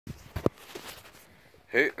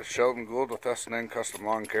Hey, it's Sheldon Gould with S&N Custom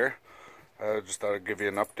Lawn Care. Just thought I'd give you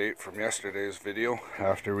an update from yesterday's video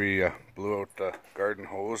after we blew out the garden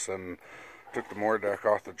hose and took the mower deck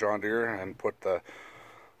off the John Deere and put the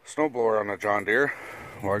snowblower on the John Deere.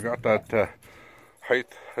 Well, I got that height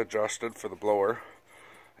adjusted for the blower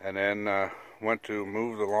and then went to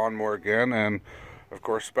move the lawnmower again, and of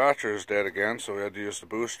course the battery is dead again, so we had to use the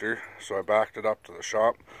booster. So I backed it up to the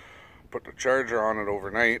shop, put the charger on it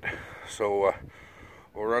overnight. So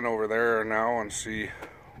we'll run over there now and see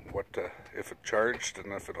what if it charged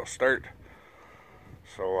and if it'll start.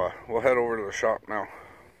 So we'll head over to the shop now.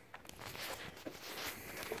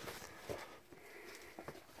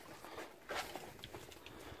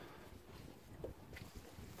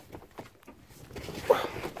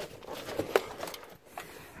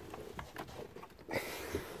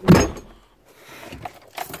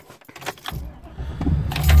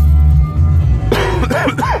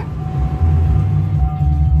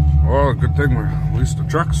 Well, good thing at least the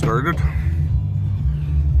truck started.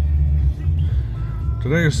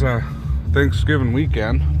 Today's Thanksgiving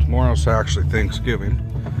weekend. Tomorrow's actually Thanksgiving.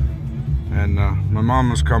 And my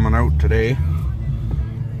mom is coming out today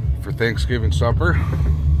for Thanksgiving supper.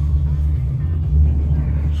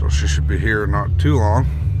 So she should be here not too long.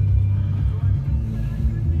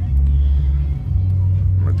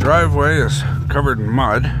 My driveway is covered in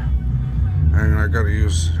mud, and I gotta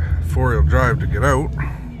use four-wheel drive to get out.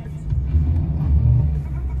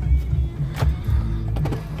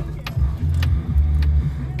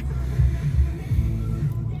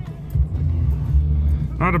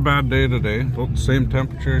 Not a bad day today, about the same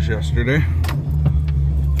temperature as yesterday.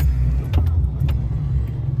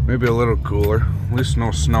 Maybe a little cooler, at least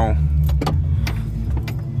no snow.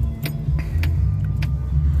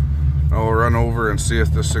 I'll run over and see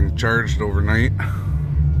if this thing charged overnight.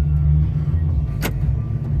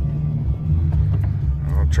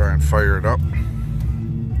 I'll try and fire it up.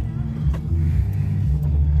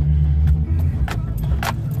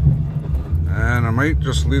 And I might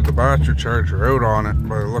just leave the battery charger out on it.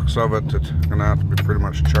 By the looks of it, it's gonna have to be pretty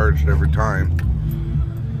much charged every time.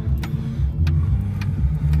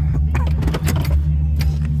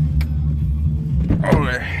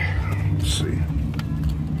 Okay, let's see.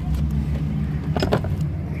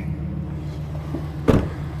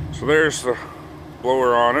 So there's the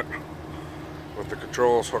blower on it, with the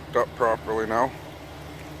controls hooked up properly now.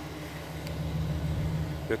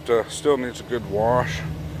 It still needs a good wash.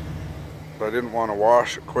 I didn't want to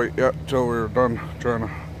wash it quite yet until we were done trying to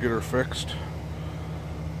get her fixed.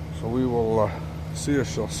 So we will see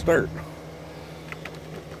if she'll start.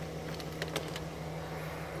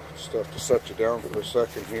 Just have to set you down for a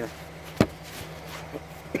second here.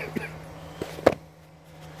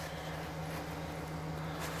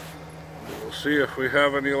 We'll see if we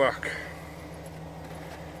have any luck.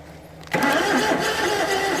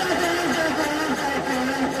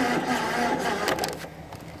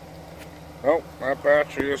 Oh, that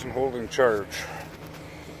battery isn't holding charge.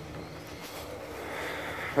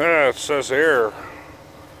 It says error.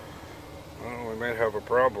 Well, we might have a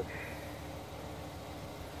problem.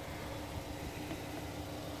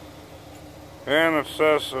 And it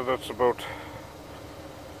says that it's about,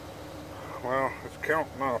 well, it's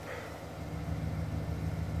counting up.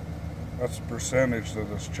 That's the percentage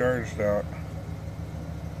that it's charged at.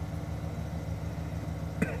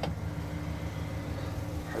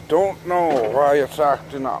 Don't know why it's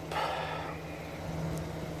acting up.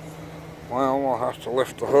 Well, we'll have to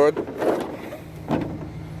lift the hood.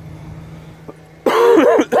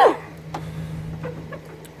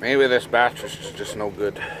 Maybe this battery's just no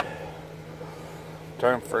good.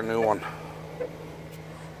 Time for a new one.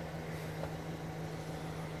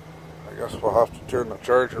 I guess we'll have to turn the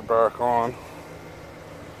charger back on.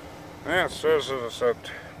 And it says that it's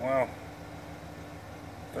at, well,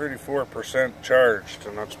 34% charged,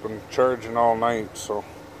 and it's been charging all night, so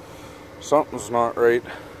something's not right.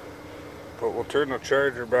 But we'll turn the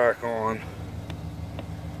charger back on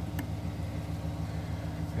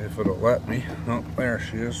if it'll let me. Oh, there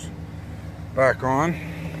she is, back on,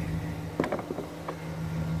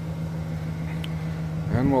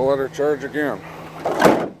 and we'll let her charge again.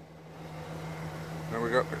 Now we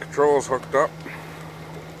got the controls hooked up,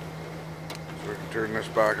 so we can turn this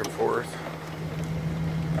back and forth.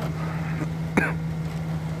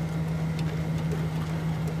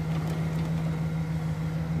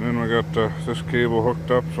 Then we got this cable hooked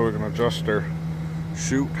up so we can adjust our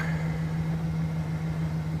chute.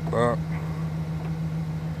 Well,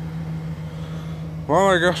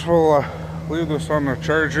 I guess we'll leave this on the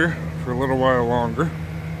charger for a little while longer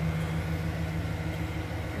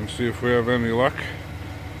and see if we have any luck.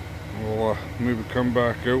 We'll maybe come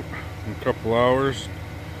back out in a couple hours,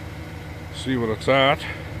 see what it's at.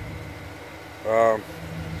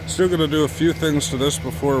 Still gonna do a few things to this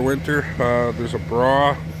before winter. There's a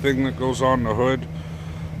bra thing that goes on the hood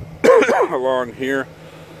along here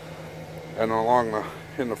and along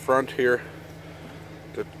in the front here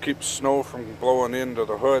that keeps snow from blowing into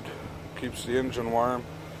the hood, keeps the engine warm.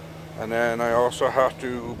 And then I also have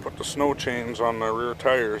to put the snow chains on the rear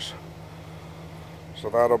tires, so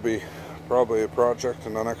that'll be probably a project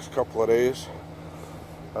in the next couple of days.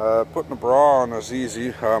 Putting a bra on is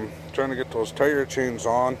easy. Trying to get those tire chains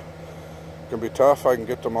on can be tough. I can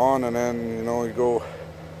get them on, and then you go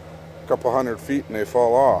a couple hundred feet and they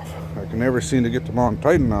fall off. I can never seem to get them on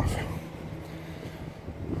tight enough.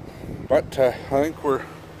 But I think we're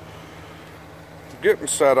getting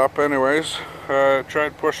set up anyways.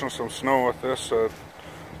 Tried pushing some snow with this.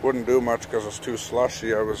 Wouldn't do much because it's too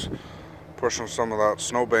slushy. I was pushing some of that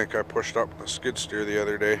snowbank I pushed up the skid steer the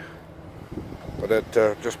other day, but it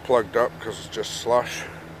just plugged up because it's just slush.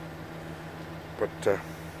 But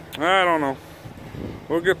I don't know.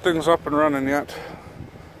 We'll get things up and running yet.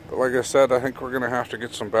 But like I said, I think we're gonna have to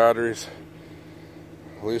get some batteries,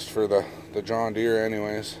 at least for the John Deere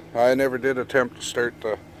anyways. I never did attempt to start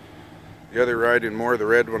the other riding more, the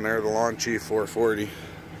red one there, the Lawn Chief 440.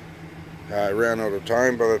 I ran out of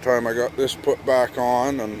time by the time I got this put back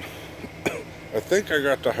on, and I think I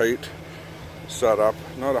got the height set up.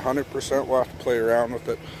 Not 100%, we'll have to play around with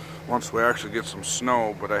it once we actually get some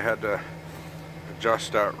snow, but I had to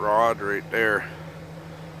adjust that rod right there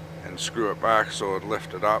and screw it back so it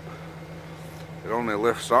lifted up. It only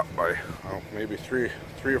lifts up by maybe three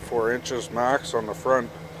or 4 inches max on the front.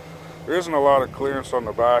 There isn't a lot of clearance on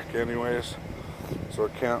the back anyways, so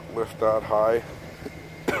it can't lift that high.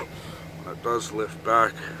 When it does lift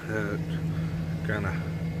back, it kind of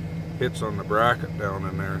hits on the bracket down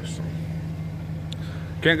in there, so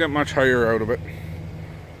can't get much higher out of it.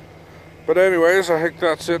 But anyways, I think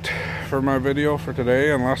that's it for my video for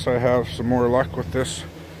today, unless I have some more luck with this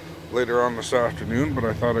later on this afternoon. But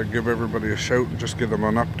I thought I'd give everybody a shout and just give them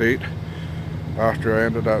an update after I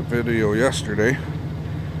ended that video yesterday.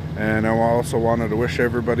 And I also wanted to wish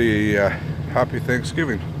everybody a happy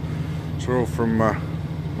Thanksgiving. So from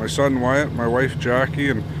my son Wyatt, my wife Jackie,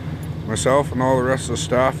 and myself and all the rest of the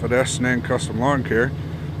staff at S&N Custom Lawn Care,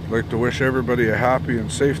 I'd like to wish everybody a happy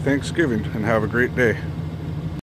and safe Thanksgiving and have a great day.